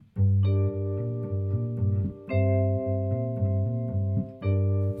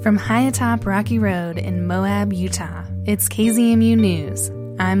From high atop Rocky Road in Moab, Utah, it's KZMU News.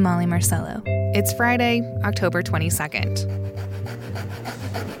 I'm Molly Marcello. It's Friday, October 22nd.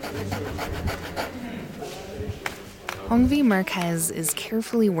 Hongvi Marquez is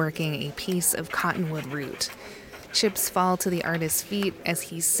carefully working a piece of cottonwood root. Chips fall to the artist's feet as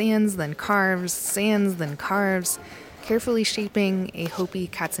he sands then carves, carefully shaping a Hopi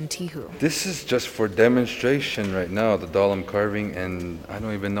katsantihu. This is just for demonstration right now, the doll I'm carving, and I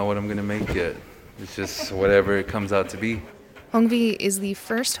don't even know what I'm going to make yet. It's just whatever it comes out to be. Hongvi is the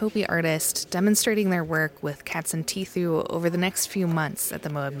first Hopi artist demonstrating their work with katsantihu over the next few months at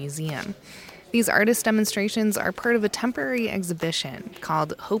the Moab Museum. These artist demonstrations are part of a temporary exhibition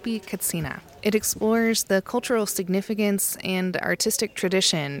called Hopi Katsina. It explores the cultural significance and artistic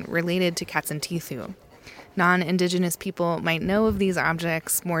tradition related to katsantihu. Non-Indigenous people might know of these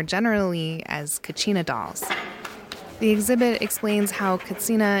objects more generally as kachina dolls. The exhibit explains how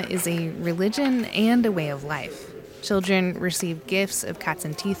katsina is a religion and a way of life. Children receive gifts of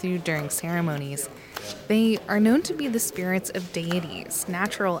katsantihu during ceremonies. They are known to be the spirits of deities,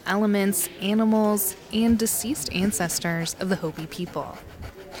 natural elements, animals, and deceased ancestors of the Hopi people.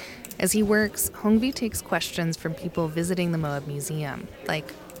 As he works, Hongvi takes questions from people visiting the Moab Museum,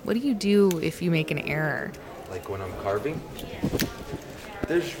 like, what do you do if you make an error? Like when I'm carving,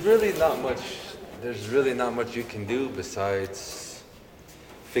 there's really not much you can do besides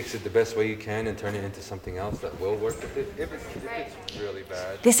fix it the best way you can and turn it into something else that will work with it. If it's really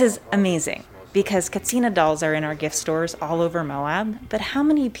bad. This is amazing because Katsina dolls are in our gift stores all over Moab, but how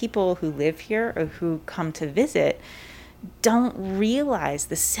many people who live here or who come to visit don't realize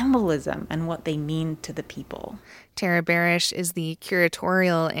the symbolism and what they mean to the people? Tara Barish is the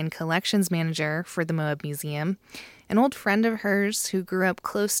curatorial and collections manager for the Moab Museum. An old friend of hers who grew up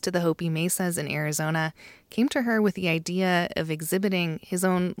close to the Hopi Mesas in Arizona came to her with the idea of exhibiting his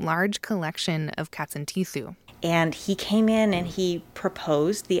own large collection of katsantihu. And he came in and he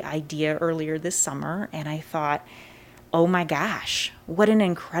proposed the idea earlier this summer, and I thought, oh my gosh, what an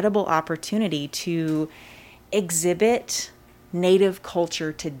incredible opportunity to exhibit Native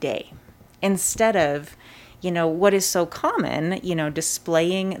culture today instead of, what is so common,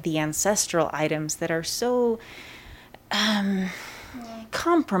 displaying the ancestral items that are so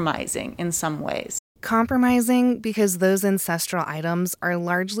compromising in some ways. Compromising because those ancestral items are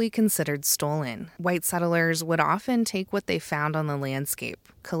largely considered stolen. White settlers would often take what they found on the landscape,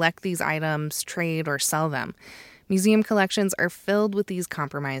 collect these items, trade, or sell them. Museum collections are filled with these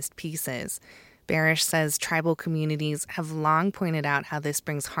compromised pieces. Barish says tribal communities have long pointed out how this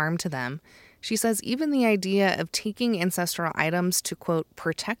brings harm to them. She says even the idea of taking ancestral items to, quote,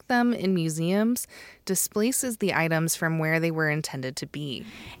 protect them in museums displaces the items from where they were intended to be.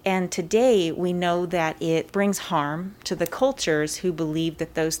 And today we know that it brings harm to the cultures who believe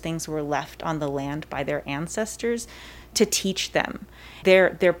that those things were left on the land by their ancestors to teach them.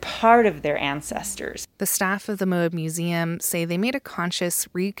 They're part of their ancestors. The staff of the Moab Museum say they made a conscious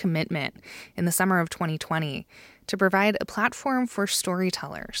recommitment in the summer of 2020 to provide a platform for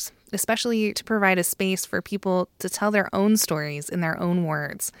storytellers, especially to provide a space for people to tell their own stories in their own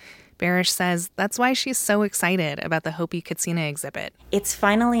words. Barish says that's why she's so excited about the Hopi Katsina exhibit. It's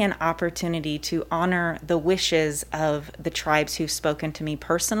finally an opportunity to honor the wishes of the tribes who've spoken to me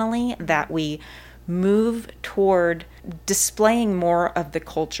personally, that we move toward displaying more of the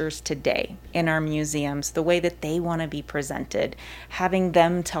cultures today in our museums, the way that they want to be presented, having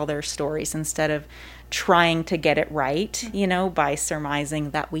them tell their stories instead of trying to get it right, by surmising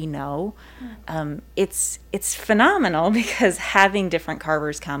that we know. It's phenomenal because having different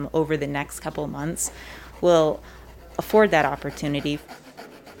carvers come over the next couple of months will afford that opportunity.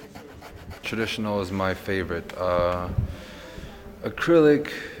 Traditional is my favorite.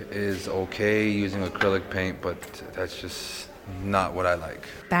 Acrylic is okay, using acrylic paint, but that's just not what I like.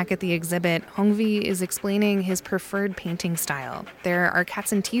 Back at the exhibit, Hongvi is explaining his preferred painting style. There are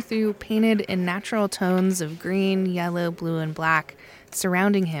katsantihu painted in natural tones of green, yellow, blue, and black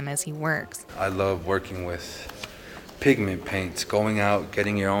surrounding him as he works. I love working with pigment paints, going out,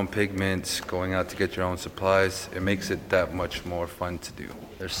 getting your own pigments, going out to get your own supplies. It makes it that much more fun to do.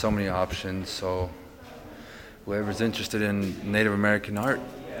 There's so many options, so whoever's interested in Native American art,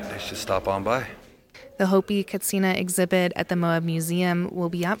 they should stop on by. The Hopi Katsina exhibit at the Moab Museum will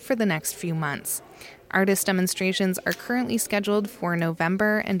be up for the next few months. Artist demonstrations are currently scheduled for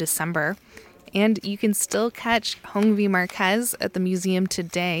November and December, and you can still catch Hongvi Marquez at the museum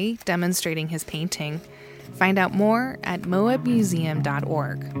today demonstrating his painting. Find out more at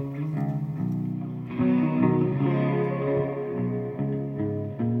moabmuseum.org.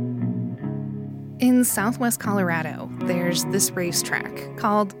 In southwest Colorado, there's this racetrack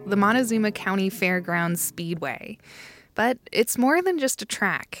called the Montezuma County Fairgrounds Speedway. But it's more than just a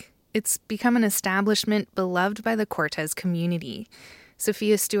track. It's become an establishment beloved by the Cortez community.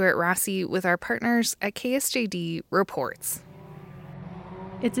 Sophia Stewart Rossi with our partners at KSJD reports.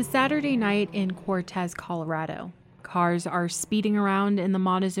 It's a Saturday night in Cortez, Colorado. Cars are speeding around in the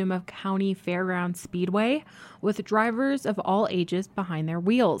Montezuma County Fairgrounds Speedway with drivers of all ages behind their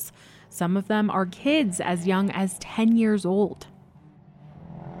wheels. Some of them are kids as young as 10 years old.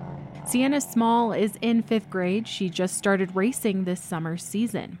 Sienna Small is in 5th grade. She just started racing this summer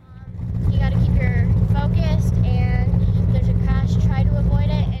season. You got to keep your focused, and if there's a crash, try to avoid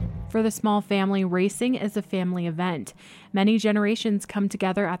it. For the Small family, racing is a family event. Many generations come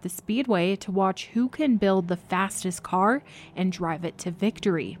together at the Speedway to watch who can build the fastest car and drive it to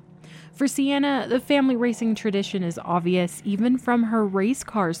victory. For Sienna, the family racing tradition is obvious even from her race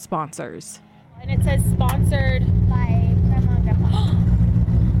car sponsors. And it says sponsored by Grandma and Grandpa.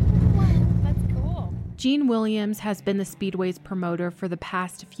 That's cool. Gene Williams has been the Speedway's promoter for the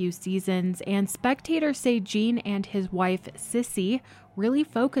past few seasons, and spectators say Gene and his wife, Sissy, really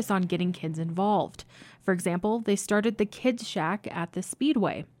focus on getting kids involved. For example, they started the Kids Shack at the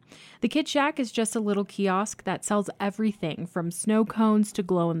Speedway. The Kid Shack is just a little kiosk that sells everything from snow cones to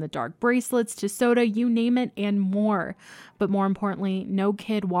glow-in-the-dark bracelets to soda, you name it, and more. But more importantly, no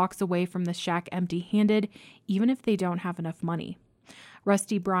kid walks away from the shack empty-handed, even if they don't have enough money.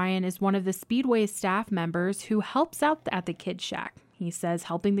 Rusty Bryan is one of the Speedway's staff members who helps out at the Kid Shack. He says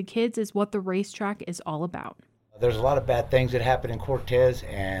helping the kids is what the racetrack is all about. There's a lot of bad things that happen in Cortez,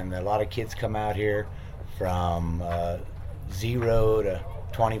 and a lot of kids come out here from 0 to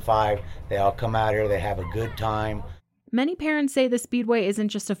 25. They all come out here, they have a good time. Many parents say the Speedway isn't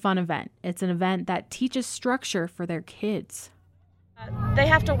just a fun event. It's an event that teaches structure for their kids. They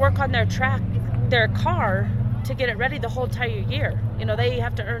have to work on their car to get it ready the whole entire year. You know, they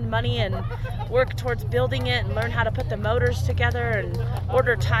have to earn money and work towards building it and learn how to put the motors together and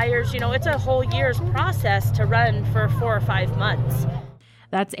order tires. You know, it's a whole year's process to run for 4 or 5 months.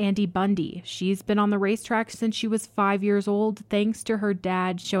 That's Andy Bundy. She's been on the racetrack since she was 5 years old, thanks to her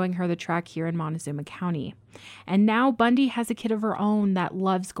dad showing her the track here in Montezuma County. And now Bundy has a kid of her own that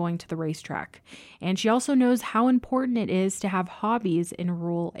loves going to the racetrack. And she also knows how important it is to have hobbies in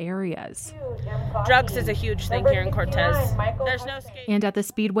rural areas. Drugs is a huge thing here in Cortez. There's no skate. And at the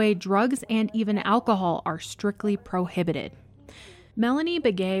Speedway, drugs and even alcohol are strictly prohibited. Melanie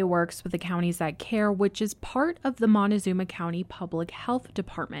Begay works with the Counties That Care, which is part of the Montezuma County Public Health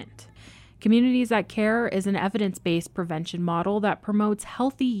Department. Communities That Care is an evidence-based prevention model that promotes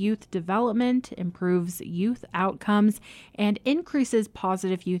healthy youth development, improves youth outcomes, and increases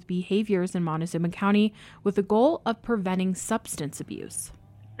positive youth behaviors in Montezuma County with the goal of preventing substance abuse.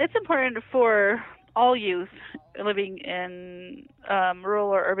 It's important for all youth living in rural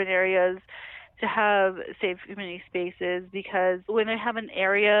or urban areas to have safe community spaces, because when they have an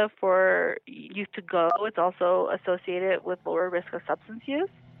area for youth to go, it's also associated with lower risk of substance use.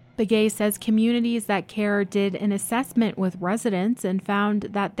 Begay says Communities That Care did an assessment with residents and found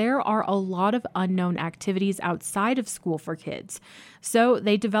that there are a lot of unknown activities outside of school for kids. So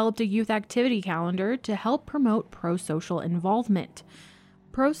they developed a youth activity calendar to help promote pro-social involvement.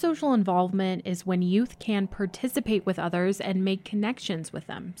 Pro-social involvement is when youth can participate with others and make connections with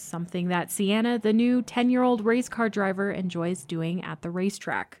them, something that Sienna, the new 10-year-old race car driver, enjoys doing at the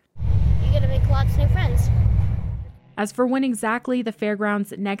racetrack. You're going to make lots of new friends. As for when exactly the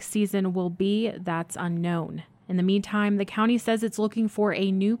fairgrounds next season will be, that's unknown. In the meantime, the county says it's looking for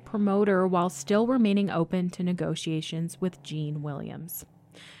a new promoter while still remaining open to negotiations with Gene Williams.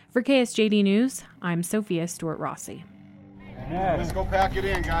 For KSJD News, I'm Sophia Stewart Rossi. Let's go pack it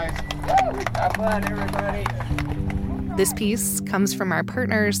in, guys. Have fun, everybody. This piece comes from our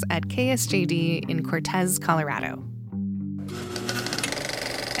partners at KSJD in Cortez, Colorado.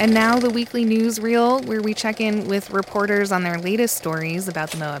 And now the weekly newsreel, where we check in with reporters on their latest stories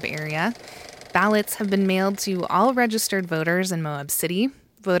about the Moab area. Ballots have been mailed to all registered voters in Moab City.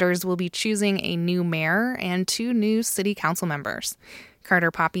 Voters will be choosing a new mayor and 2 new city council members.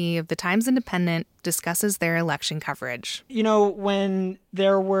 Carter Poppy of the Times-Independent discusses their election coverage. You know, when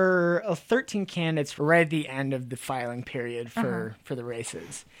there were 13 candidates right at the end of the filing period for the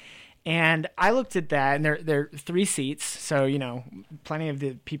races, and I looked at that, and there are 3 seats, so, you know, plenty of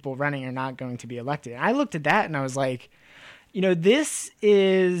the people running are not going to be elected. And I looked at that, and I was like, you know, this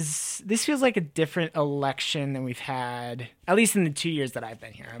feels like a different election than we've had, at least in the 2 years that I've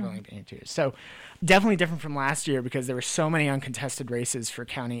been here. I've only been here 2 years. So definitely different from last year, because there were so many uncontested races for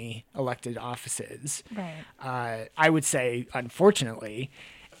county elected offices. Right. I would say, unfortunately.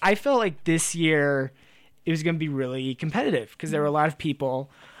 I felt like this year it was going to be really competitive because there were a lot of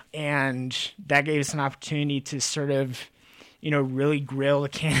people, and that gave us an opportunity to sort of, really grill the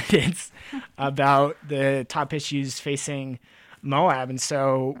candidates about the top issues facing Moab. And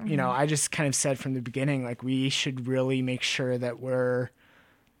so, I just kind of said from the beginning, like, we should really make sure that we're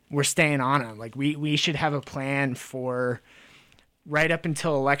staying on them. Like, we should have a plan for right up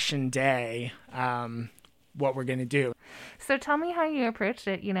until election day, what we're going to do. So tell me how you approached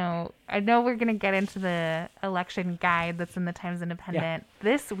it. I know we're going to get into the election guide that's in the Times Independent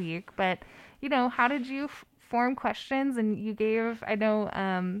this week, but, how did you form questions? And you gave, I know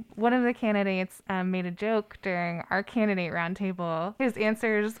one of the candidates made a joke during our candidate roundtable. His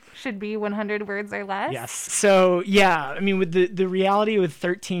answers should be 100 words or less. Yes. So, yeah, with the reality with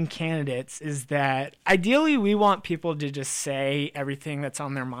 13 candidates is that ideally we want people to just say everything that's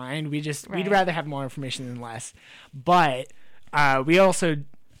on their mind. We'd rather have more information than less. But we also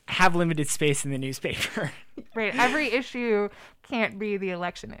have limited space in the newspaper. Right. Every issue can't be the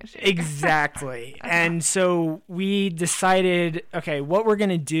election issue. Exactly. And so we decided, okay, what we're going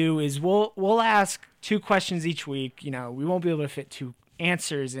to do is we'll ask 2 questions each week. We won't be able to fit 2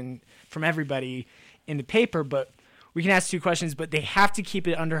 answers from everybody in the paper, but we can ask 2 questions, but they have to keep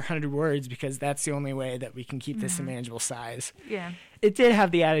it under 100 words because that's the only way that we can keep this a manageable size. Yeah. It did have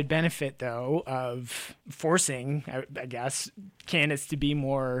the added benefit, though, of forcing, I guess, candidates to be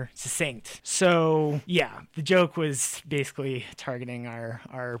more succinct. So, yeah, the joke was basically targeting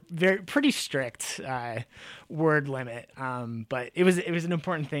our pretty strict word limit, but it was an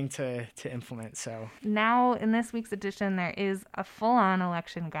important thing to implement. So now, in this week's edition, there is a full-on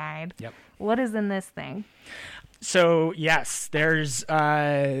election guide. Yep. What is in this thing? So, yes, there's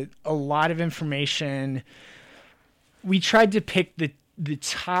a lot of information. We tried to pick the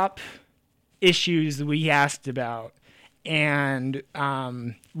top issues that we asked about and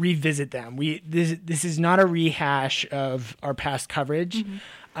revisit them. This is not a rehash of our past coverage.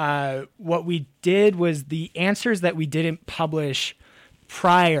 Mm-hmm. What we did was the answers that we didn't publish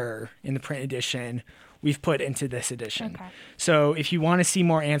prior in the print edition, we've put into this edition. Okay. So if you want to see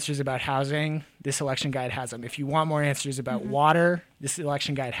more answers about housing, this election guide has them. If you want more answers about water, this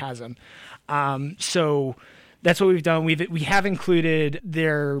election guide has them. So that's what we've done. We have included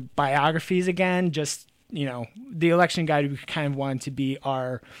their biographies again, just, the election guide we kind of wanted to be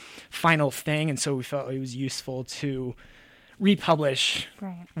our final thing. And so we felt it was useful to republish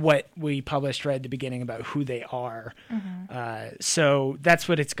what we published right at the beginning about who they are. Mm-hmm. So that's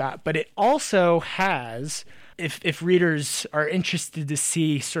what it's got. But it also has, if readers are interested to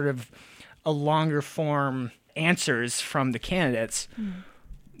see sort of a longer form answers from the candidates,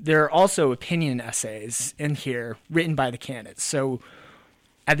 there are also opinion essays in here written by the candidates. So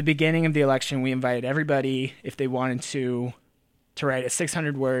at the beginning of the election, we invited everybody, if they wanted to write a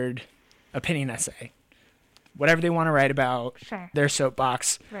 600-word opinion essay. Whatever they want to write about their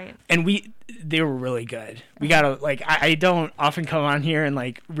soapbox. Right. And they were really good. We got to, I don't often come on here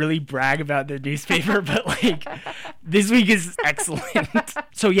and, really brag about the newspaper, but, this week is excellent.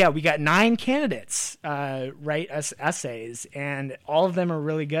 So, yeah, we got 9 candidates write us essays, and all of them are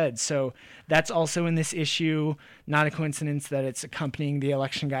really good. So that's also in this issue. Not a coincidence that it's accompanying the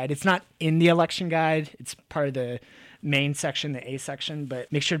election guide. It's not in the election guide. It's part of the main section, the A section,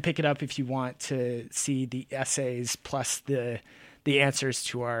 but make sure to pick it up if you want to see the essays plus the answers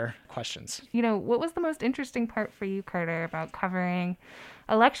to our questions. What was the most interesting part for you, Carter, about covering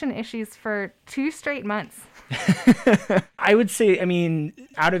election issues for 2 straight months? I would say,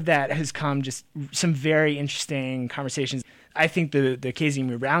 out of that has come just some very interesting conversations. I think the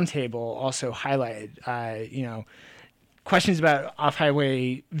KZMU Roundtable also highlighted, questions about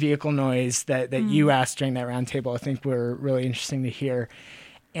off-highway vehicle noise that you asked during that roundtable, I think were really interesting to hear.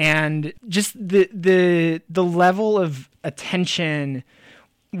 And just the level of attention,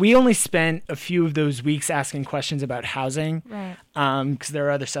 we only spent a few of those weeks asking questions about housing, right? Because there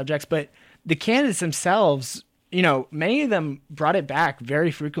are other subjects, but the candidates themselves, many of them brought it back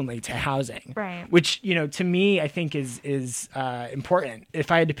very frequently to housing, right? Which, to me, I think is important.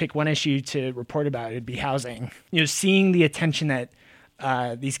 If I had to pick one issue to report about, it'd be housing. Seeing the attention that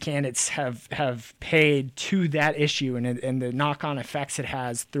these candidates have paid to that issue and the knock-on effects it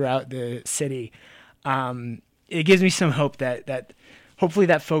has throughout the city, it gives me some hope that hopefully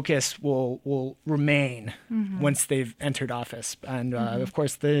that focus will remain once they've entered office. And of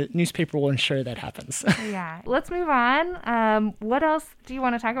course, the newspaper will ensure that happens. Yeah. Let's move on. What else do you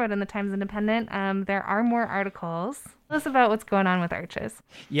want to talk about in the Times Independent? There are more articles. Tell us about what's going on with Arches.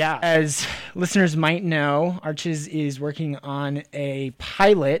 Yeah. As listeners might know, Arches is working on a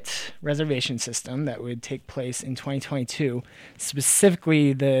pilot reservation system that would take place in 2022.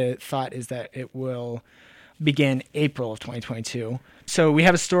 Specifically, the thought is that it will begin April of 2022. So we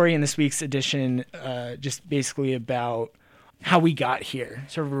have a story in this week's edition just basically about how we got here,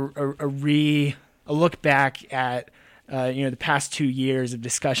 sort of a look back at the past 2 years of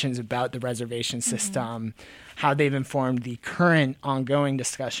discussions about the reservation system, how they've informed the current ongoing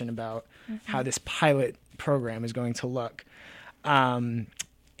discussion about how this pilot program is going to look. And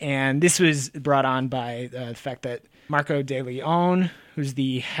this was brought on by the fact that Marco De Leon, who's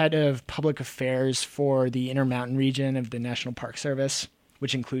the head of public affairs for the Intermountain region of the National Park Service,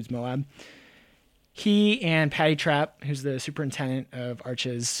 which includes Moab, he and Patty Trapp, who's the superintendent of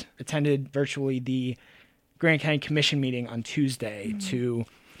Arches, attended virtually the Grand County Commission meeting on Tuesday to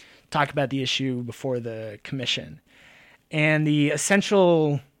talk about the issue before the commission. And the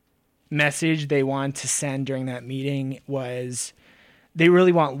essential message they wanted to send during that meeting was they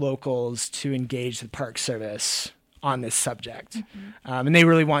really want locals to engage the Park Service on this subject. And they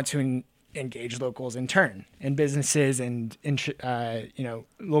really want to engage locals in turn, and businesses and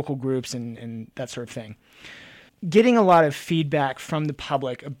local groups and that sort of thing. Getting a lot of feedback from the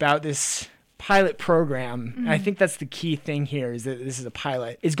public about this pilot program, and I think that's the key thing here, is that this is a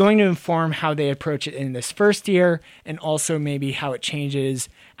pilot, is going to inform how they approach it in this first year, and also maybe how it changes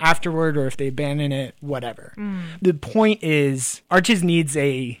afterward, or if they abandon it, whatever. The point is, Arches needs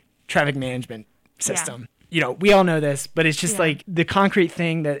a traffic management system. We all know this, but it's just like the concrete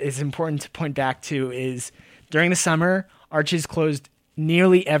thing that is important to point back to is during the summer, Arches closed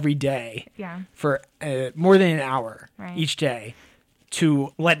nearly every day for more than an hour each day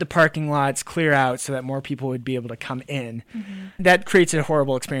to let the parking lots clear out so that more people would be able to come in. That creates a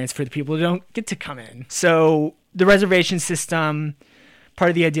horrible experience for the people who don't get to come in. So the reservation system, part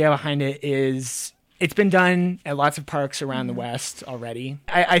of the idea behind it is it's been done at lots of parks around the West already.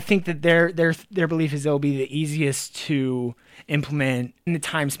 I think that their belief is it'll be the easiest to implement in the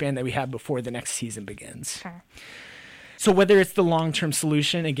time span that we have before the next season begins. Sure. So whether it's the long-term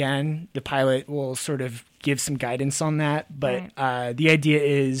solution, again, the pilot will sort of give some guidance on that. But the idea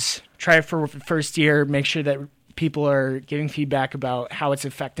is try it for the first year, make sure that people are giving feedback about how it's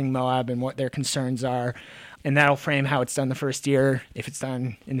affecting Moab and what their concerns are. And that'll frame how it's done the first year, if it's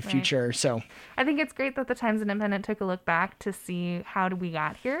done in the future. So I think it's great that the Times Independent took a look back to see how we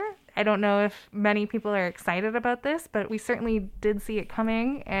got here. I don't know if many people are excited about this, but we certainly did see it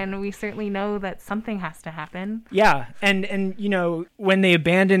coming, and we certainly know that something has to happen. Yeah, and when they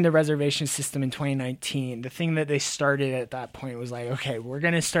abandoned the reservation system in 2019, the thing that they started at that point was like, okay, we're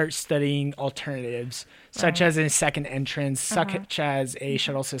going to start studying alternatives, such as a second entrance, such as a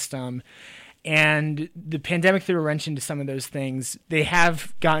shuttle system. And the pandemic threw a wrench into some of those things. They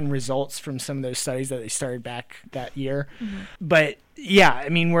have gotten results from some of those studies that they started back that year. But yeah, I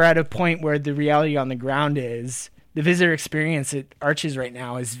mean, we're at a point where the reality on the ground is the visitor experience at Arches right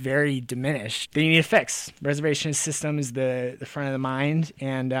now is very diminished. They need a fix. Reservation system is the front of the mind,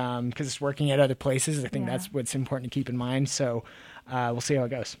 and because it's working at other places, I think that's what's important to keep in mind. So we'll see how it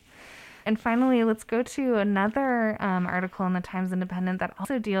goes. And finally, let's go to another article in the Times Independent that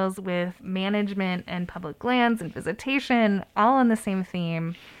also deals with management and public lands and visitation, all on the same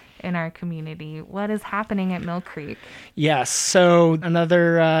theme in our community. What is happening at Mill Creek? Yes. So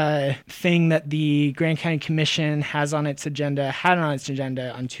another thing that the Grand County Commission had on its agenda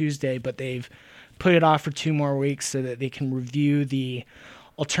on Tuesday, but they've put it off for 2 more weeks so that they can review the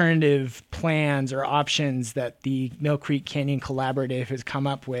alternative plans or options that the Mill Creek Canyon Collaborative has come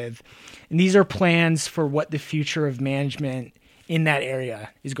up with. And these are plans for what the future of management in that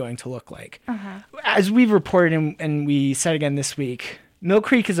area is going to look like. As we've reported and we said again this week, Mill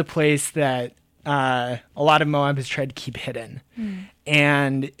Creek is a place that a lot of Moab has tried to keep hidden.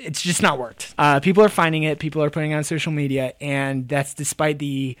 And it's just not worked. People are finding it. People are putting it on social media. And that's despite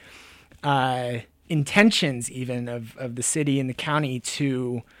the intentions even of the city and the county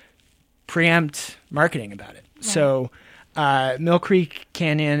to preempt marketing about it. Right. So Mill Creek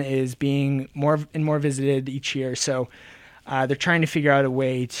Canyon is being more and more visited each year. So they're trying to figure out a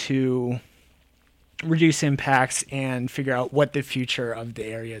way to reduce impacts and figure out what the future of the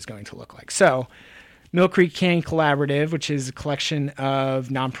area is going to look like. So Mill Creek Canyon Collaborative, which is a collection of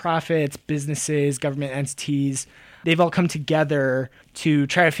nonprofits, businesses, government entities, they've all come together to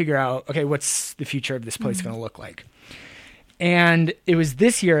try to figure out, okay, what's the future of this place going to look like? And it was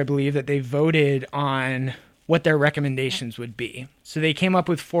this year, I believe, that they voted on what their recommendations would be. So they came up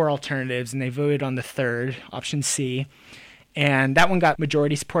with 4 alternatives, and they voted on the third, option C. And that one got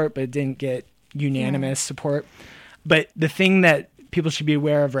majority support, but it didn't get unanimous support. But the thing that people should be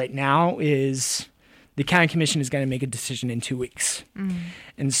aware of right now is the county commission is going to make a decision in 2 weeks.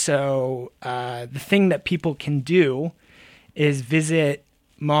 And so the thing that people can do is visit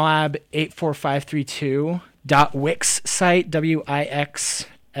Moab84532.wix site,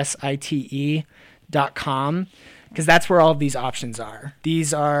 WIXSITE.com, because that's where all of these options are.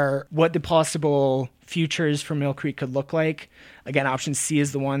 These are what the possible futures for Mill Creek could look like. Again, option C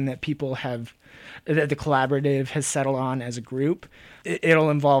is the one that that the collaborative has settled on as a group.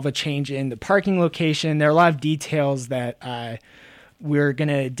 It'll involve a change in the parking location. There are a lot of details that we're going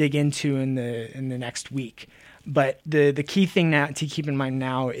to dig into in the next week. But the key thing now to keep in mind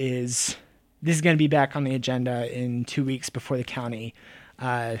now is this is going to be back on the agenda in 2 weeks before the county.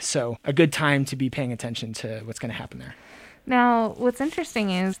 So a good time to be paying attention to what's going to happen there. Now, what's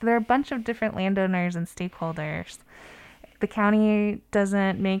interesting is there are a bunch of different landowners and stakeholders. The county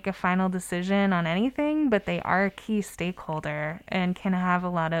doesn't make a final decision on anything, but they are a key stakeholder and can have a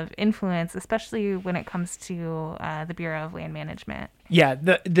lot of influence, especially when it comes to the Bureau of Land Management. Yeah,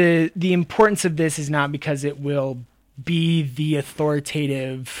 the importance of this is not because it will be the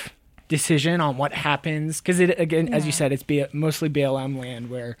authoritative decision on what happens, because as you said, it's mostly BLM land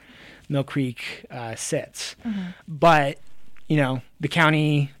where Mill Creek sits. But the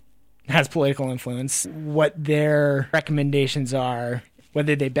county has political influence. What their recommendations are,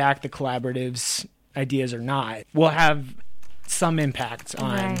 whether they back the collaborative's ideas or not, will have some impact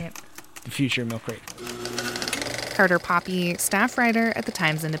on the future of Mill Creek. Carter Poppy, staff writer at the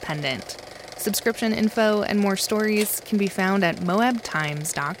Times Independent. Subscription info and more stories can be found at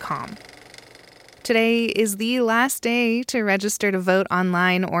moabtimes.com. Today is the last day to register to vote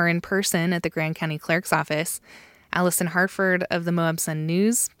online or in person at the Grand County Clerk's office. Allison Hartford of the Moab Sun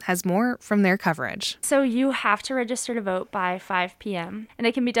News has more from their coverage. So you have to register to vote by 5 p.m. And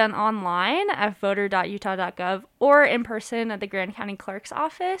it can be done online at voter.utah.gov or in person at the Grand County Clerk's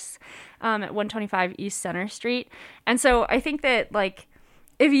office at 125 East Center Street. And so I think that,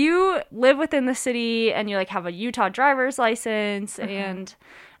 if you live within the city and you, have a Utah driver's license and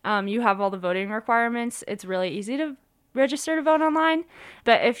you have all the voting requirements, it's really easy to register to vote online.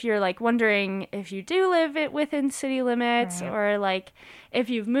 But if you're wondering if you do live within city limits, or if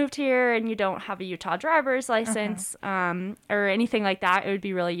you've moved here and you don't have a Utah driver's license or anything like that, it would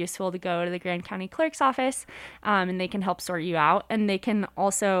be really useful to go to the Grand County Clerk's office and they can help sort you out. And they can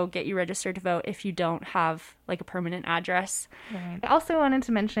also get you registered to vote if you don't have a permanent address. I also wanted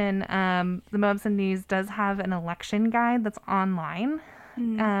to mention the Moab Sun News does have an election guide that's online.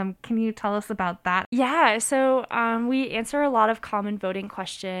 Can you tell us about that? Yeah, so we answer a lot of common voting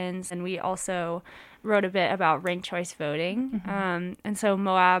questions, and we also wrote a bit about ranked choice voting. And so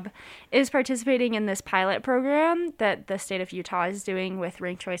Moab is participating in this pilot program that the state of Utah is doing with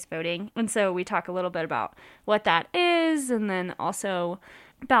ranked choice voting. And so we talk a little bit about what that is, and then also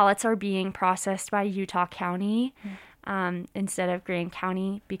ballots are being processed by Utah County instead of Grand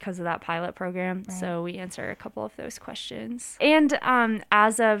County because of that pilot program. So we answer a couple of those questions. And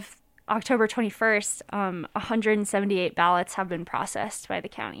as of October 21st, 178 ballots have been processed by the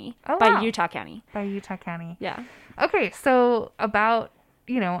county, Utah County. By Utah County. Yeah. Okay, so about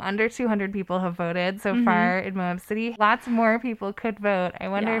under 200 people have voted so far in Moab City. Lots more people could vote. I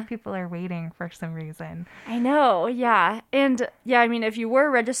wonder if people are waiting for some reason. I know, yeah. And if you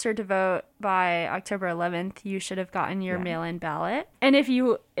were registered to vote by October 11th, you should have gotten your mail-in ballot. And if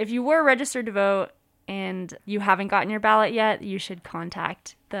you were registered to vote and you haven't gotten your ballot yet, you should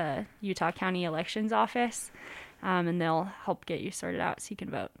contact the Utah County Elections Office, and they'll help get you sorted out so you can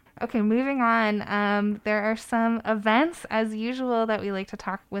vote. Okay, moving on. There are some events, as usual, that we like to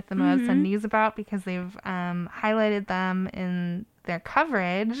talk with the Moab Sun News about because they've highlighted them in their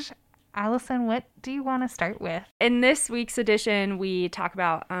coverage. Allison, what do you want to start with? In this week's edition, we talk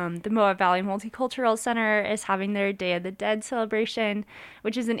about the Moab Valley Multicultural Center is having their Day of the Dead celebration,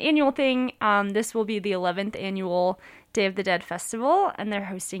 which is an annual thing. This will be the 11th annual Day of the Dead Festival, and they're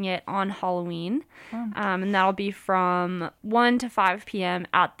hosting it on Halloween. And that'll be from 1 to 5 p.m.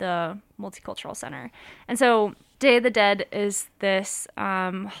 at the Multicultural Center. And so Day of the Dead is this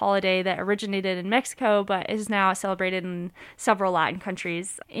holiday that originated in Mexico but is now celebrated in several Latin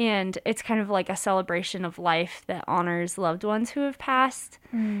countries. And it's kind of like a celebration of life that honors loved ones who have passed.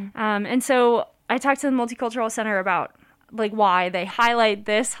 And so I talked to the Multicultural Center about like why they highlight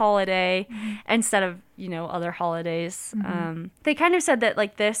this holiday instead of, other holidays. They kind of said that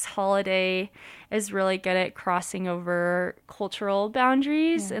like this holiday is really good at crossing over cultural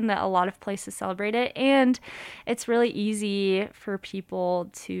boundaries and that a lot of places celebrate it. And it's really easy for people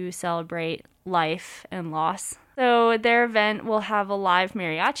to celebrate life and loss. So their event will have a live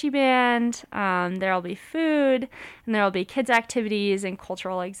mariachi band, there'll be food, and there'll be kids' activities and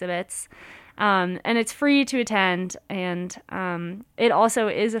cultural exhibits. And it's free to attend, and it also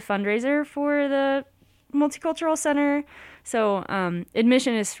is a fundraiser for the Multicultural Center. So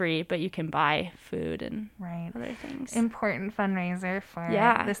admission is free, but you can buy food and other things. Important fundraiser for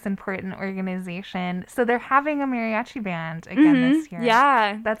this important organization. So they're having a mariachi band again this year.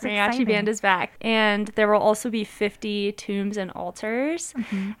 Yeah, that's mariachi exciting. band is back. And there will also be 50 tombs and altars.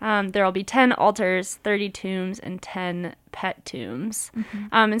 There will be 10 altars, 30 tombs, and 10 pet tombs.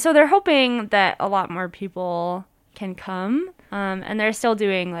 And so they're hoping that a lot more people can come. And they're still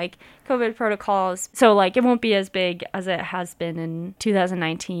doing like COVID protocols. So like it won't be as big as it has been in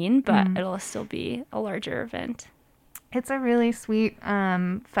 2019, but it'll still be a larger event. It's a really sweet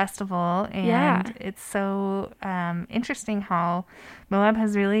festival, and it's so interesting how Moab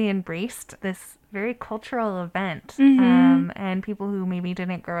has really embraced this very cultural event. And people who maybe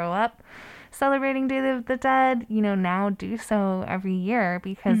didn't grow up celebrating Day of the Dead, now do so every year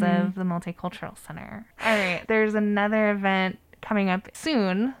because of the Multicultural Center. All right, there's another event coming up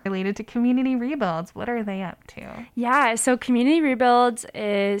soon related to Community Rebuilds. What are they up to? Yeah, so Community Rebuilds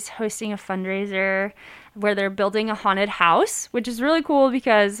is hosting a fundraiser where they're building a haunted house, which is really cool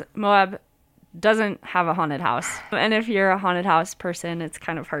because Moab doesn't have a haunted house. And if you're a haunted house person, it's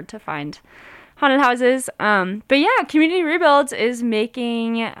kind of hard to find haunted houses. But yeah, Community Rebuilds is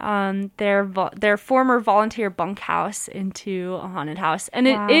making their former volunteer bunkhouse into a haunted house. And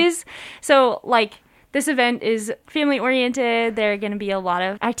it is, so like, this event is family oriented. There are going to be a lot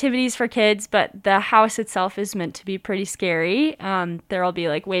of activities for kids, but the house itself is meant to be pretty scary. There will be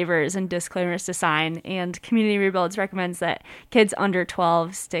like waivers and disclaimers to sign, and Community Rebuilds recommends that kids under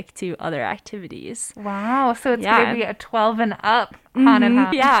 12 stick to other activities. Wow, so it's going to be a 12 and up haunted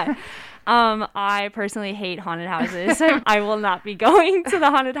house. Yeah. I personally hate haunted houses. I will not be going to the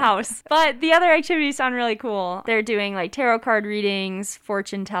haunted house. But the other activities sound really cool. They're doing like tarot card readings,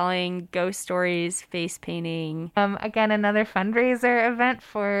 fortune telling, ghost stories, face painting. Again, another fundraiser event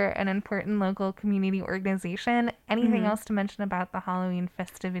for an important local community organization. Anything else to mention about the Halloween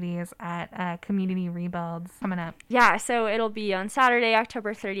festivities at Community Rebuilds coming up? Yeah, so it'll be on Saturday,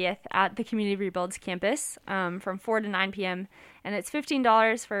 October 30th at the Community Rebuilds campus from 4 to 9 p.m. And it's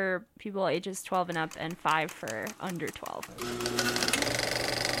 $15 for people ages 12 and up and $5 for under 12.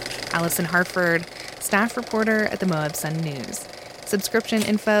 Allison Hartford, staff reporter at the Moab Sun News. Subscription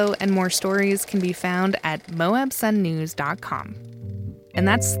info and more stories can be found at moabsunnews.com. And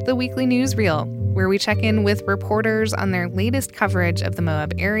that's the weekly newsreel, where we check in with reporters on their latest coverage of the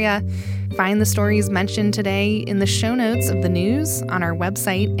Moab area. Find the stories mentioned today in the show notes of the news on our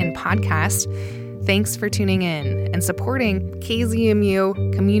website and podcast. Thanks for tuning in and supporting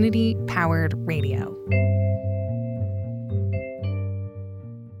KZMU Community Powered Radio.